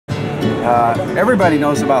Everybody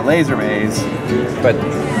knows about Laser Maze, but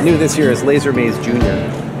new this year is Laser Maze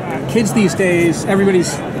Junior. Kids these days,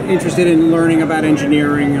 everybody's interested in learning about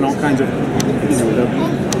engineering and all kinds of,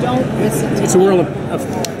 it's a world of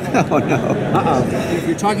Oh no. If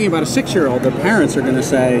you're talking about a 6-year-old, the parents are going to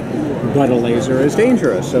say, but a laser is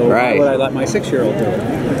dangerous, so why would I let my 6-year-old do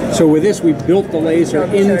it? So with this, we built the laser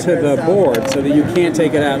into the board so that you can't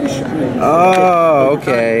take it out and oh,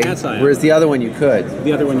 okay. Whereas the other one you could.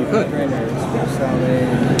 The other one you could.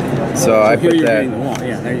 So I put that. The wall.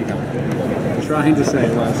 Yeah, there you go. Trying to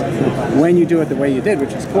say was, when you do it the way you did,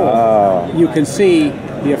 which is cool, you can see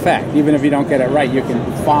the effect. Even if you don't get it right, you can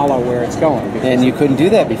follow where it's going. And you couldn't do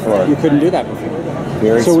that before. You couldn't do that before.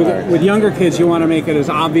 Very so smart. with younger kids, you want to make it as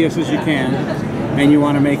obvious as you can, and you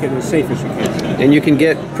want to make it as safe as you can. And you can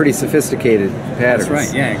get pretty sophisticated patterns. That's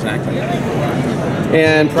right. Yeah, exactly.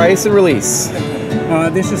 And price and release.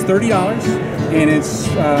 This is $30, and it's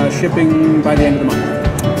shipping by the end of the month.